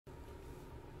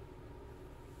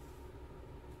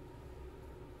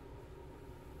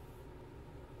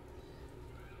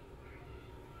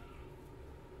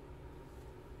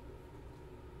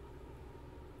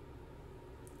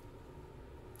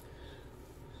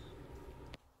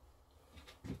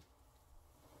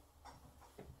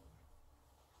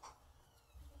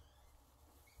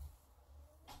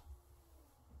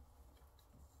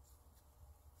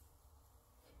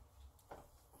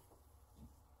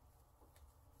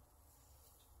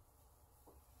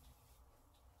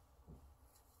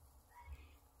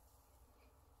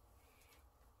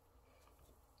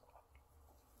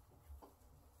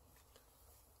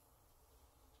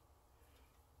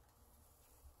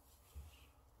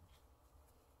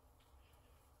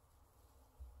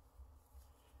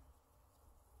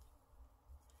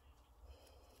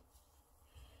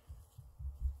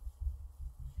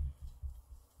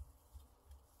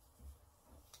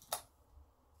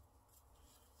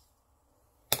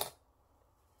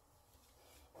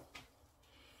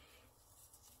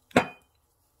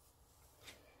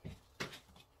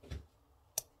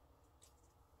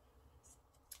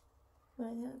I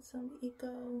had some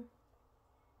eco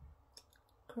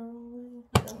curl away.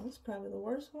 Oh, it's probably the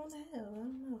worst one to have. I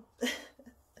don't know.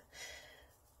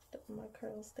 My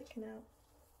curls sticking out.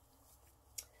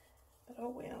 But oh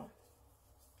well.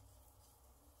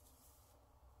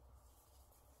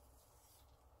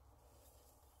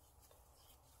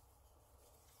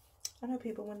 I know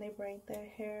people when they braid their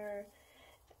hair,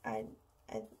 I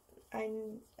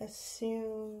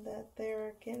assume that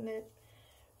they're getting it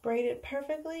braided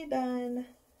perfectly done,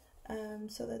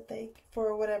 so that they,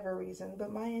 for whatever reason.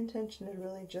 But my intention is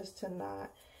really just to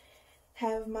not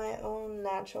have my own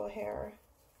natural hair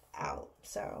out.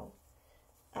 So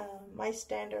my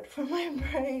standard for my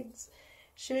braids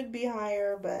should be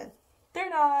higher, but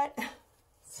they're not.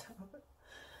 So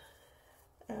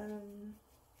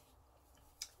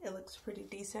it looks pretty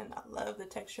decent. I love the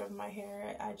texture of my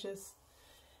hair. I just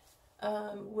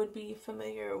would be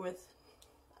familiar with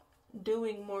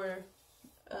doing more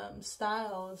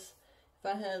styles if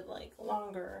I had like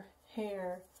longer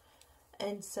hair,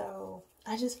 and so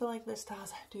I just feel like the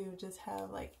styles I do just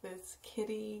have like this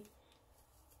kitty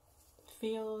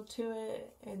feel to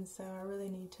it, and so I really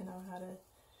need to know how to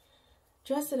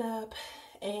dress it up.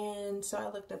 And so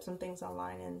I looked up some things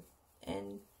online,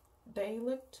 and they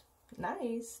looked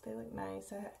nice. They look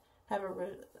nice. I have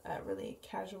a really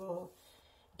casual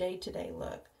day-to-day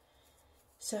look,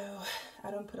 so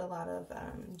I don't put a lot of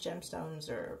gemstones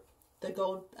or the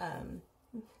gold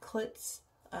clips,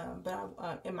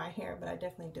 but in my hair. But I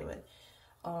definitely do it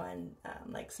on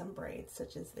like some braids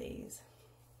such as these.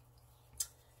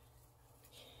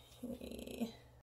 Okay.